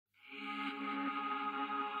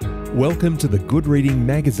Welcome to the Good Reading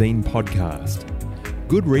Magazine podcast.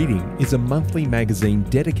 Good Reading is a monthly magazine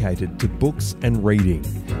dedicated to books and reading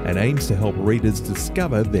and aims to help readers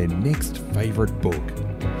discover their next favourite book.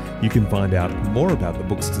 You can find out more about the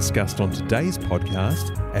books discussed on today's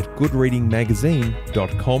podcast at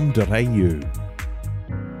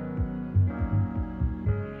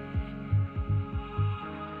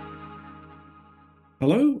goodreadingmagazine.com.au.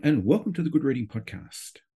 Hello and welcome to the Good Reading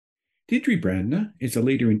Podcast. Deirdre Brandner is a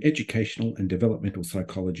leader in educational and developmental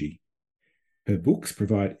psychology. Her books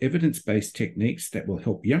provide evidence-based techniques that will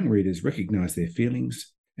help young readers recognise their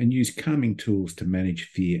feelings and use calming tools to manage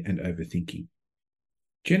fear and overthinking.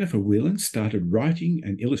 Jennifer Whelan started writing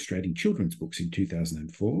and illustrating children's books in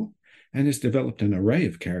 2004 and has developed an array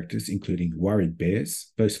of characters including worried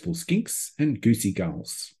bears, boastful skinks and goosey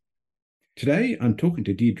gulls. Today, I'm talking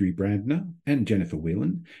to Deirdre Brandner and Jennifer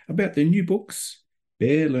Whelan about their new books,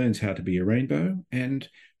 Bear Learns How to Be a Rainbow and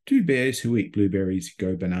Two Bears Who Eat Blueberries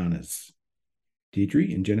Go Bananas. Deirdre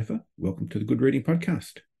and Jennifer, welcome to the Good Reading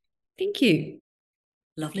Podcast. Thank you.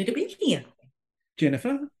 Lovely to be here.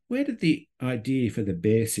 Jennifer, where did the idea for the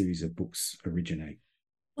Bear series of books originate?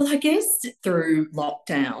 Well, I guess through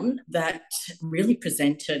lockdown, that really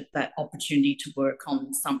presented that opportunity to work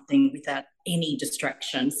on something without any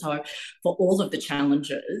distraction. So for all of the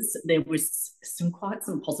challenges, there was quite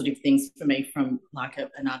some positive things for me from like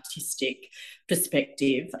an artistic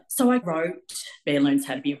perspective. So I wrote Bear Learns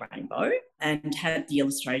How to Be a Rainbow and had the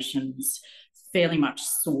illustrations fairly much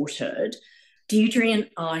sorted. Deirdre and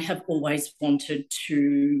I have always wanted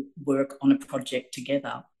to work on a project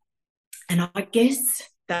together. And I guess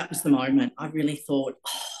that was the moment I really thought,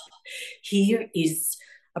 here is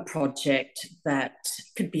a project that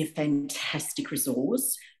could be a fantastic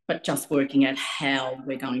resource, but just working out how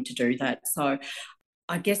we're going to do that. So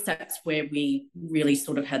I guess that's where we really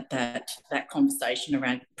sort of had that conversation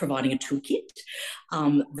around providing a toolkit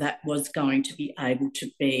that was going to be able to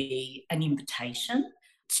be an invitation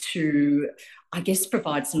to, I guess,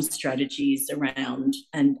 provide some strategies around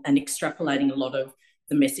and extrapolating a lot of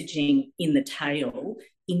the messaging in the tale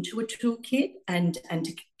into a toolkit and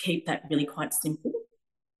to keep that really quite simple.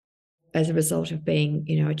 As a result of being,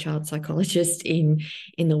 a child psychologist in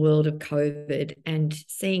the world of COVID and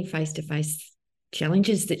seeing face-to-face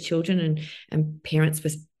challenges that children and parents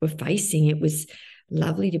were facing, it was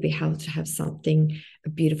lovely to be able to have a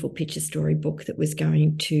beautiful picture story book that was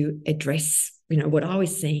going to address, what I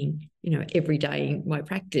was seeing, every day in my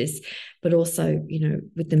practice, but also,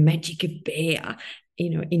 with the magic of Bear,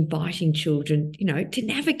 inviting children, to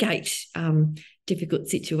navigate difficult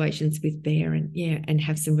situations with Bear and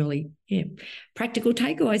have some really practical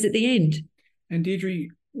takeaways at the end. And Deirdre,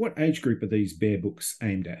 what age group are these Bear books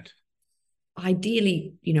aimed at?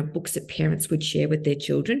 Ideally, books that parents would share with their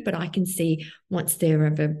children, but I can see once they're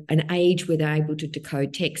of an age where they're able to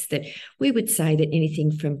decode text that we would say that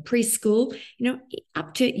anything from preschool,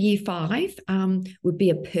 up to year 5 would be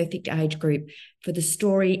a perfect age group for the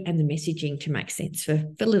story and the messaging to make sense for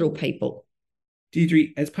little people. Deirdre,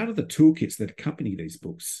 as part of the toolkits that accompany these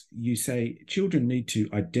books, you say children need to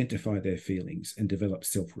identify their feelings and develop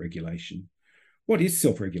self-regulation. What is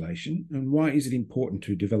self-regulation and why is it important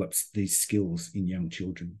to develop these skills in young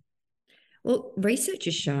children? Well, research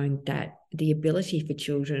has shown that the ability for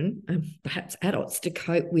children, perhaps adults, to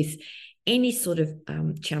cope with any sort of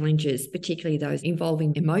challenges, particularly those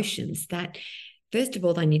involving emotions, that first of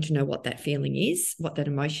all, they need to know what that feeling is, what that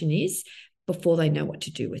emotion is, before they know what to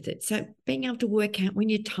do with it. So being able to work out when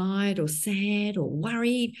you're tired or sad or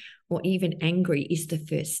worried or even angry is the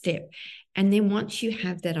first step. And then once you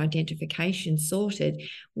have that identification sorted,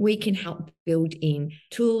 we can help build in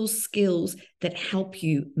tools, skills that help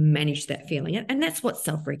you manage that feeling. And that's what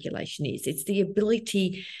self-regulation is. It's the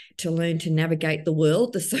ability to learn to navigate the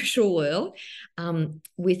world, the social world,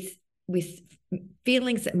 with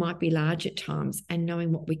feelings that might be large at times and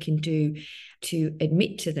knowing what we can do to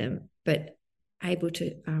admit to them, but able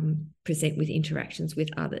to present with interactions with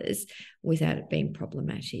others without it being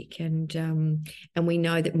problematic. And we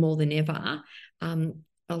know that more than ever, a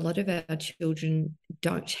lot of our children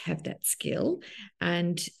don't have that skill.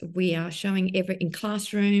 And we are showing in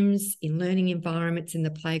classrooms, in learning environments, in the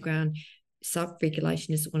playground,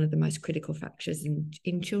 self-regulation is one of the most critical factors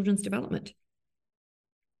in children's development.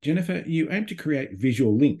 Jennifer, you aim to create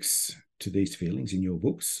visual links to these feelings in your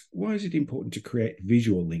books. Why is it important to create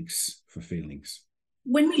visual links for feelings?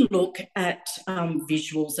 When we look at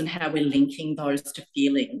visuals and how we're linking those to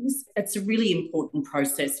feelings, it's a really important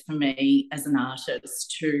process for me as an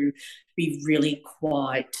artist to be really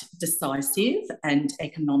quite decisive and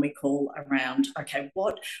economical around, okay,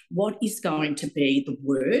 what is going to be the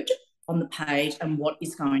word on the page and what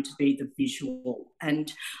is going to be the visual,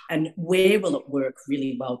 and where will it work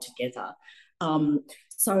really well together.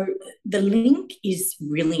 So the link is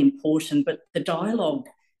really important, but the dialogue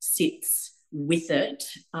sits with it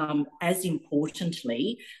as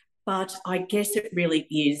importantly. But I guess it really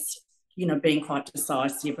is, being quite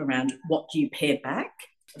decisive around what do you pair back.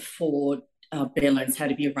 For Bear Learns How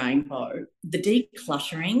to Be a Rainbow, the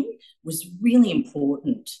decluttering was really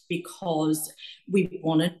important because we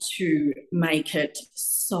wanted to make it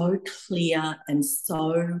so clear and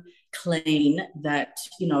so clean that,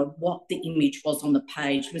 what the image was on the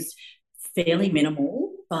page was fairly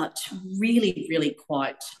minimal, but really, really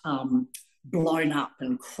quite blown up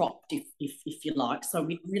and cropped, if you like. So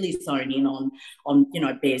we really zone in on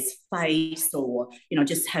Bear's face, or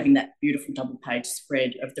just having that beautiful double page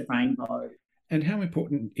spread of the rainbow. And how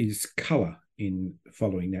important is colour in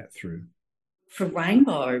following that through? For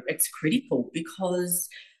Rainbow, it's critical because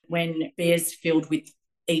when Bear's filled with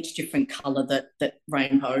each different colour that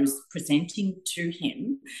Rainbow's presenting to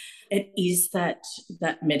him, it is that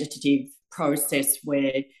meditative process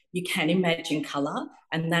where you can imagine colour,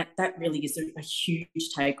 and that really is a huge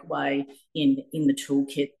takeaway in the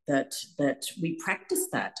toolkit, that we practice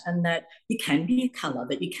that, and that you can be a colour,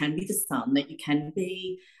 that you can be the sun, that you can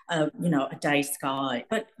be a day sky.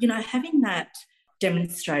 But having that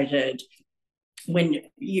demonstrated when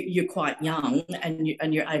you're quite young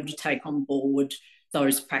and you're able to take on board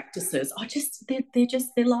those practices,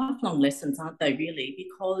 they're lifelong lessons, aren't they, really?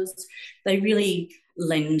 Because they really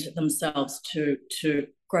lend themselves to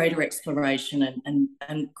greater exploration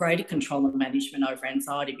and greater control and management over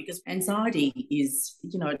anxiety, because anxiety is,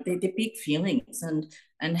 they're big feelings,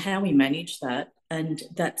 and how we manage that. And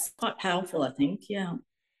that's quite powerful, I think. Yeah.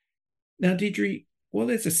 Now, Deirdre, while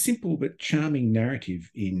there's a simple but charming narrative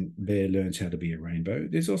in Bear Learns How to Be a Rainbow,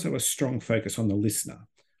 there's also a strong focus on the listener,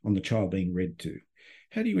 on the child being read to.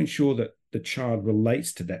 How do you ensure that the child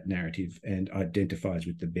relates to that narrative and identifies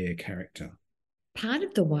with the Bear character? Part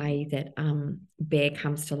of the way that Bear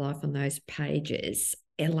comes to life on those pages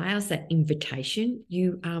allows that invitation.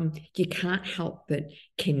 You can't help but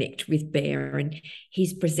connect with Bear, and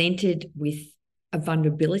he's presented with a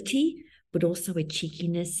vulnerability, but also a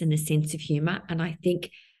cheekiness and a sense of humour. And I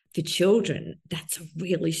think for children, that's a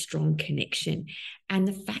really strong connection. And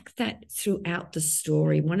the fact that throughout the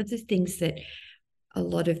story, one of the things that a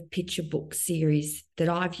lot of picture book series that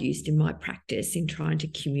I've used in my practice in trying to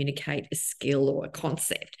communicate a skill or a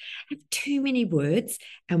concept have too many words.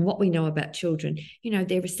 And what we know about children,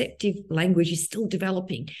 their receptive language is still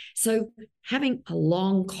developing. So having a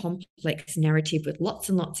long, complex narrative with lots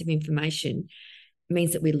and lots of information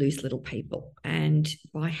means that we lose little people. And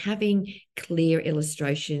by having clear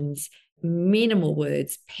illustrations, minimal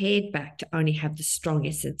words paired back to only have the strong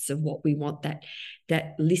essence of what we want that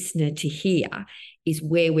listener to hear, is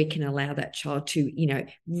where we can allow that child to,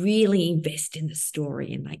 really invest in the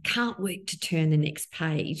story, and they can't wait to turn the next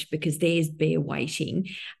page because there's Bear waiting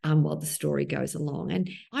while the story goes along. And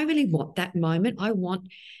I really want that moment. I want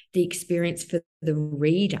the experience for the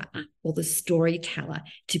reader or the storyteller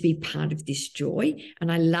to be part of this joy.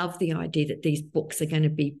 And I love the idea that these books are going to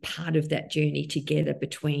be part of that journey together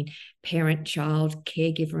between parent, child,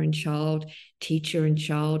 caregiver and child, teacher and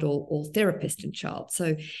child, or therapist and child.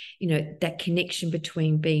 So, that connection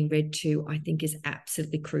between being read to, I think, is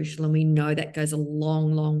absolutely crucial. And we know that goes a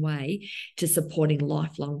long, long way to supporting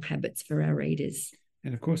lifelong habits for our readers.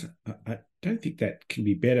 And of course, I don't think that can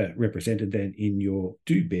be better represented than in your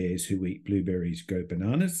Do Bears Who Eat Blueberries Go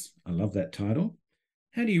Bananas? I love that title.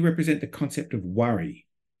 How do you represent the concept of worry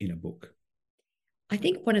in a book? I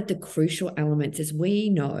think one of the crucial elements is we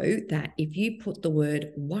know that if you put the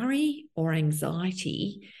word worry or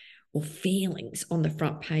anxiety or feelings on the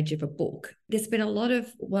front page of a book, there's been a lot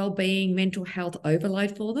of well-being, mental health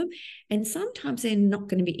overload for them. And sometimes they're not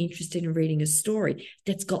going to be interested in reading a story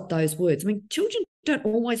that's got those words. I mean, children don't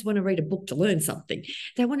always want to read a book to learn something.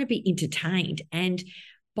 They want to be entertained. And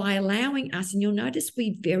by allowing us, and you'll notice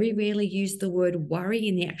we very rarely use the word worry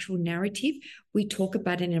in the actual narrative. We talk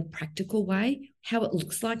about it in a practical way, how it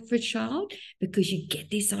looks like for a child, because you get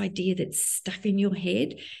this idea that's stuck in your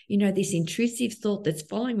head, this intrusive thought that's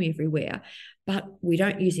following me everywhere. But we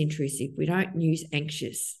don't use intrusive, we don't use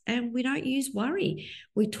anxious, and we don't use worry.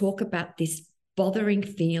 We talk about this bothering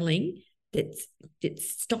feeling that's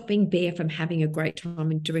stopping Bear from having a great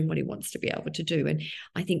time and doing what he wants to be able to do. And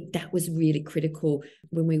I think that was really critical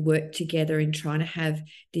when we worked together in trying to have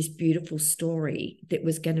this beautiful story that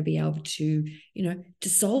was going to be able to, to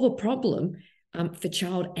solve a problem for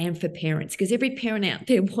child and for parents, because every parent out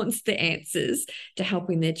there wants the answers to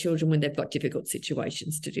helping their children when they've got difficult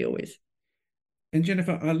situations to deal with. And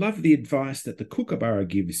Jennifer, I love the advice that the Kookaburra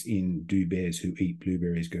gives in Do Bears Who Eat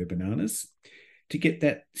Blueberries Go Bananas. To get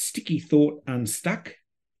that sticky thought unstuck,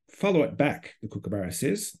 follow it back, the Kookaburra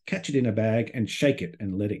says, catch it in a bag and shake it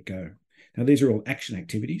and let it go. Now, these are all action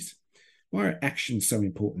activities. Why are actions so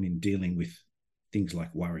important in dealing with things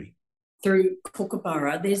like worry? Through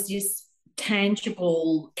Kookaburra, there's this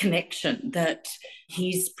tangible connection that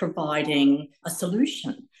he's providing a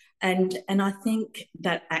solution. And I think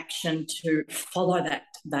that action to follow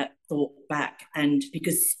that thought back, and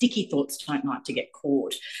because sticky thoughts don't like to get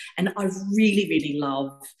caught. And I really, really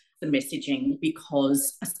love the messaging,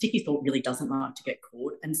 because a sticky thought really doesn't like to get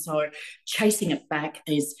caught. And so chasing it back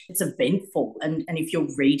it's eventful. And if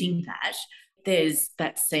you're reading that, there's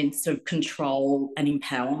that sense of control and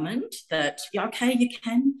empowerment that, okay, you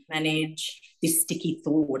can manage this sticky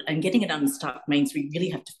thought, and getting it unstuck means we really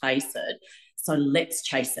have to face it. So let's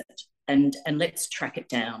chase it and let's track it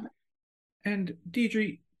down. And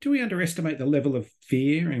Deirdre, do we underestimate the level of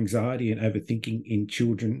fear, anxiety, and overthinking in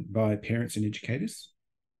children by parents and educators?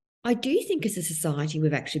 I do think as a society,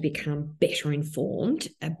 we've actually become better informed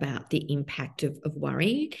about the impact of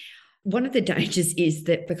worry. One of the dangers is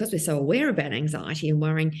that because we're so aware about anxiety and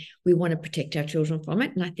worrying, we want to protect our children from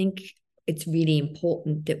it. And I think it's really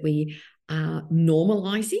important that we are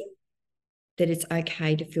normalising that it's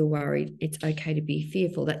okay to feel worried. It's okay to be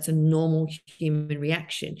fearful. That's a normal human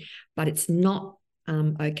reaction, but it's not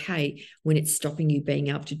okay when it's stopping you being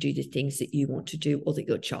able to do the things that you want to do or that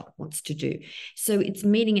your child wants to do. So it's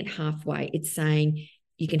meeting it halfway. It's saying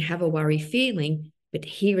you can have a worry feeling, but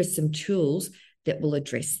here are some tools that will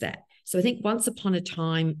address that. So I think once upon a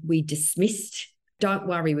time we dismissed, don't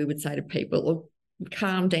worry, we would say to people, or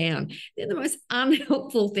calm down. They're the most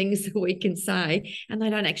unhelpful things that we can say, and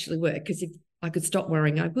they don't actually work, because if I could stop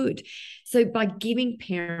worrying, I would. So by giving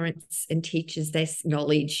parents and teachers this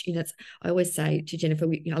knowledge, I always say to Jennifer,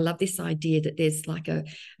 I love this idea that there's like a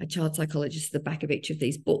child psychologist at the back of each of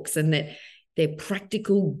these books, and that they're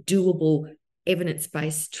practical, doable,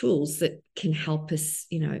 evidence-based tools that can help us,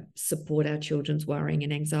 support our children's worrying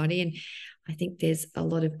and anxiety. And I think there's a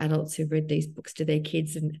lot of adults who've read these books to their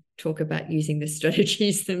kids and talk about using the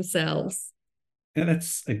strategies themselves. And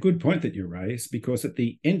that's a good point that you raise, because at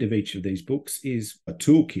the end of each of these books is a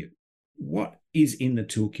toolkit. What is in the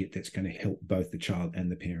toolkit that's going to help both the child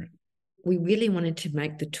and the parent? We really wanted to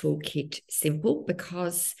make the toolkit simple,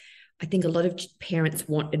 because I think a lot of parents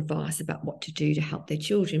want advice about what to do to help their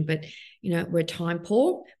children, but we're time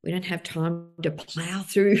poor. We don't have time to plow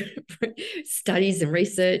through studies and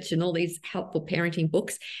research and all these helpful parenting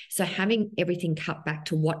books. So having everything cut back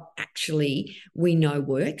to what actually we know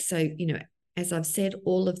works. So, as I've said,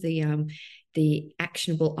 all of the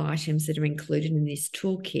actionable items that are included in this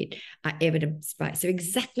toolkit are evidence-based. So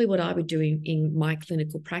exactly what I would do in my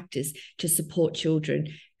clinical practice to support children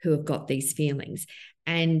who have got these feelings.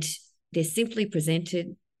 And they're simply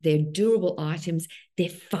presented, they're doable items, they're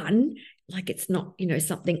fun, like it's not,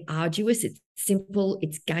 something arduous, it's simple,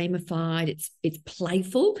 it's gamified, it's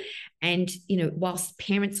playful. And, whilst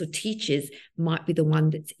parents or teachers might be the one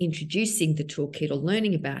that's introducing the toolkit or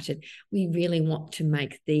learning about it, we really want to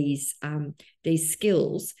make these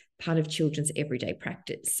skills part of children's everyday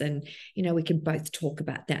practice. And, we can both talk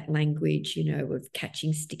about that language, of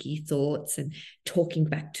catching sticky thoughts and talking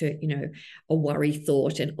back to, a worry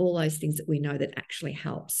thought and all those things that we know that actually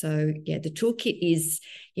help. So, the toolkit is,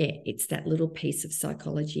 it's that little piece of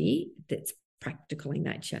psychology that's practical in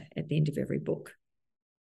nature at the end of every book.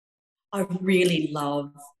 I really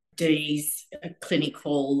love Dee's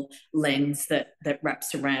clinical lens that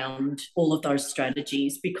wraps around all of those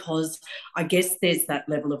strategies, because I guess there's that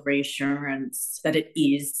level of reassurance that it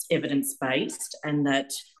is evidence-based and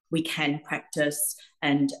that we can practice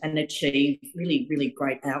and achieve really, really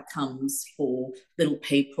great outcomes for little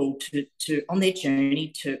people to on their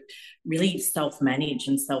journey to really self-manage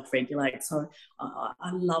and self-regulate. So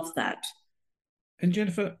I love that. And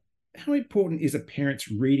Jennifer, how important is a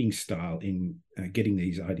parent's reading style in getting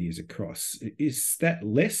these ideas across? Is that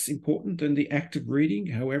less important than the act of reading,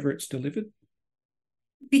 however it's delivered?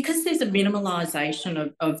 Because there's a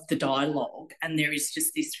minimalisation of the dialogue, and there is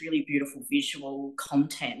just this really beautiful visual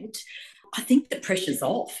content, I think the pressure's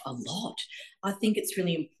off a lot. I think it's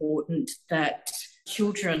really important that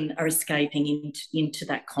children are escaping into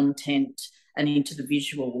that content and into the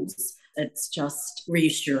visuals. It's just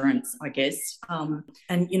reassurance, I guess. And,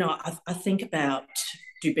 I think about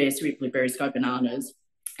Do Bears Who Eat Blueberries Go Bananas.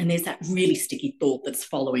 And there's that really sticky thought that's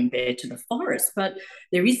following Bear to the forest, but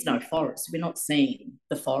there is no forest. We're not seeing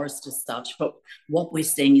the forest as such, but what we're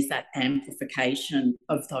seeing is that amplification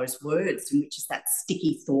of those words, which is that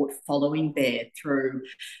sticky thought following Bear through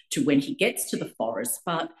to when he gets to the forest.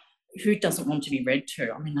 But who doesn't want to be read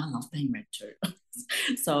to? I mean, I love being read to.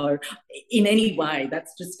 So in any way,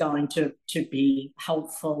 that's just going to be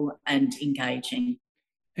helpful and engaging.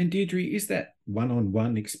 And Deirdre, is that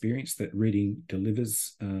one-on-one experience that reading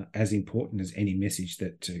delivers as important as any message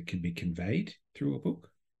that can be conveyed through a book?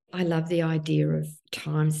 I love the idea of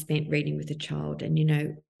time spent reading with a child. And, you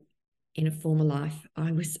know, in a former life,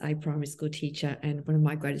 I was a primary school teacher, and one of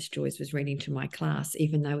my greatest joys was reading to my class,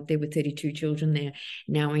 even though there were 32 children there.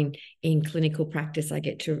 Now in clinical practice, I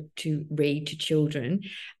get to read to children.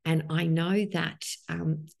 And I know that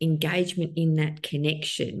engagement in that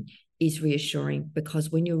connection is reassuring, because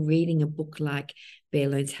when you're reading a book like Bear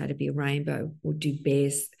Learns How to Be a Rainbow, or Do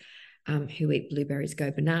Bears Who Eat Blueberries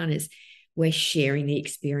Go Bananas, we're sharing the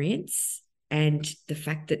experience, and the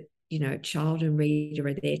fact that, you know, child and reader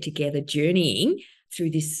are there together journeying through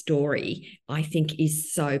this story, I think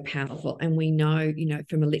is so powerful. And we know, you know,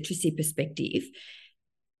 from a literacy perspective,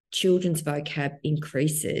 children's vocab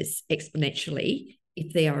increases exponentially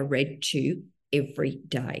if they are read to every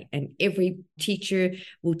day. And every teacher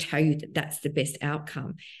will tell you that that's the best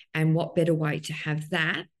outcome. And what better way to have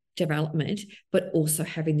that development, but also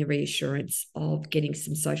having the reassurance of getting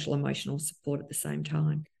some social emotional support at the same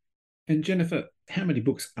time. And Jennifer, how many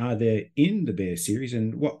books are there in the Bear series,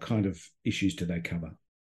 and what kind of issues do they cover?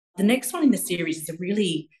 The next one in the series is a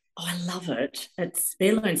really, I love it. It's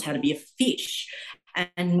Bear Learns How to Be a Fish.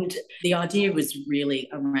 And the idea was really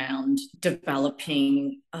around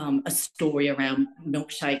developing a story around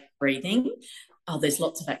milkshake breathing. There's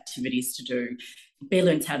lots of activities to do. Bear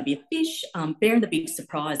Learns How to Be a Fish. Bear and the Big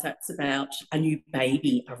Surprise, that's about a new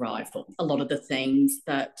baby arrival. A lot of the things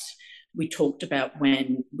that we talked about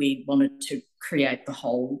when we wanted to create the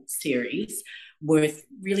whole series were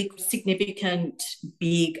really significant,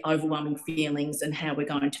 big, overwhelming feelings, and how we're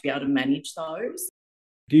going to be able to manage those.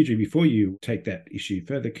 Deirdre, before you take that issue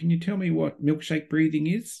further, can you tell me what milkshake breathing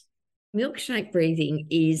is? Milkshake breathing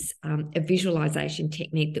is a visualization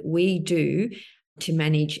technique that we do to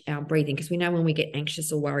manage our breathing, because we know when we get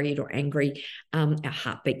anxious or worried or angry, our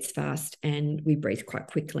heart beats fast and we breathe quite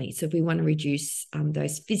quickly. So if we want to reduce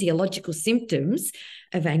those physiological symptoms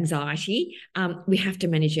of anxiety, we have to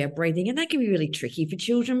manage our breathing. And that can be really tricky for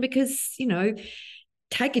children because, you know,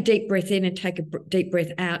 take a deep breath in and take a deep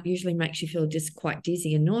breath out usually makes you feel just quite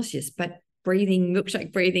dizzy and nauseous. But breathing,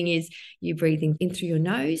 milkshake breathing, is you breathing in through your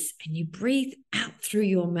nose and you breathe out through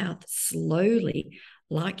your mouth slowly,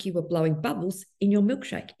 like you were blowing bubbles in your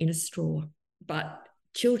milkshake in a straw. But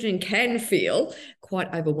children can feel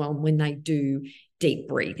quite overwhelmed when they do deep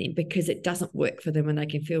breathing because it doesn't work for them, and they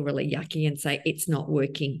can feel really yucky and say, it's not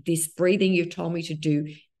working. This breathing you've told me to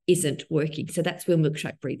do isn't working. So that's where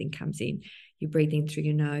milkshake breathing comes in. You breathe in through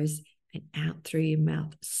your nose and out through your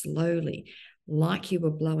mouth slowly, like you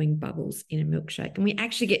were blowing bubbles in a milkshake. And we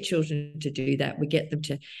actually get children to do that. We get them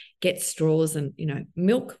to get straws and, you know,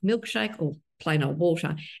 milkshake or plain old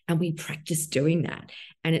water, and we practice doing that.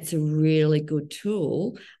 And it's a really good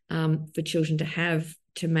tool for children to have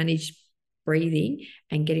to manage breathing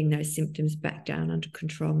and getting those symptoms back down under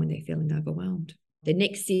control when they're feeling overwhelmed. The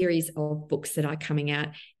next series of books that are coming out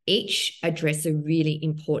each address a really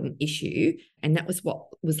important issue. And that was what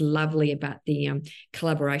was lovely about the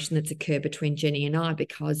collaboration that's occurred between Jenny and I,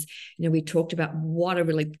 because, you know, we talked about what are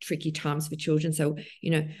really tricky times for children. So,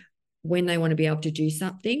 you know, when they want to be able to do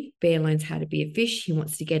something, Bear learns how to be a fish. He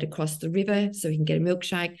wants to get across the river so he can get a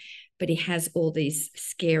milkshake, but he has all these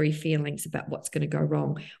scary feelings about what's going to go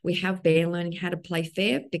wrong. We have Bear learning how to play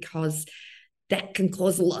fair, because that can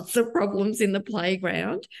cause lots of problems in the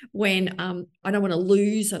playground when I don't want to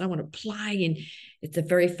lose, I don't want to play. And it's a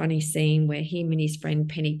very funny scene where him and his friend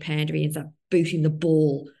Penny Panda, he ends up booting the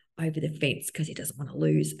ball over the fence because he doesn't want to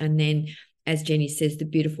lose. And then, as Jenny says, the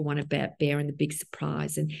beautiful one about Bear and the Big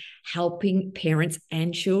Surprise, and helping parents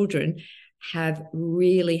and children have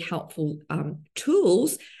really helpful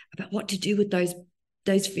tools about what to do with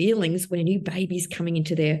those feelings when a new baby's coming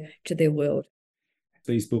into their world.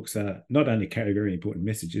 These books are not only carry very important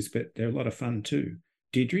messages, but they're a lot of fun too.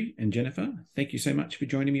 Deirdre and Jennifer, thank you so much for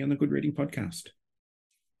joining me on the Good Reading Podcast.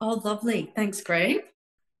 Oh, lovely. Thanks, Greg.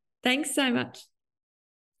 Thanks so much.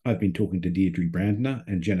 I've been talking to Deirdre Brandner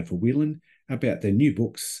and Jennifer Whelan about their new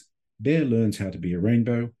books, Bear Learns How to Be a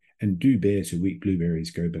Rainbow and Do Bears Who Eat Blueberries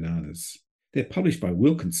Go Bananas. They're published by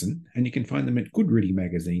Wilkinson, and you can find them at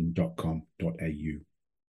goodreadingmagazine.com.au.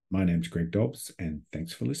 My name's Greg Dobbs, and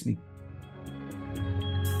thanks for listening.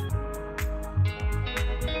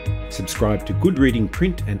 Subscribe to Good Reading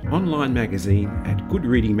print and online magazine at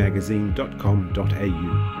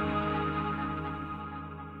goodreadingmagazine.com.au.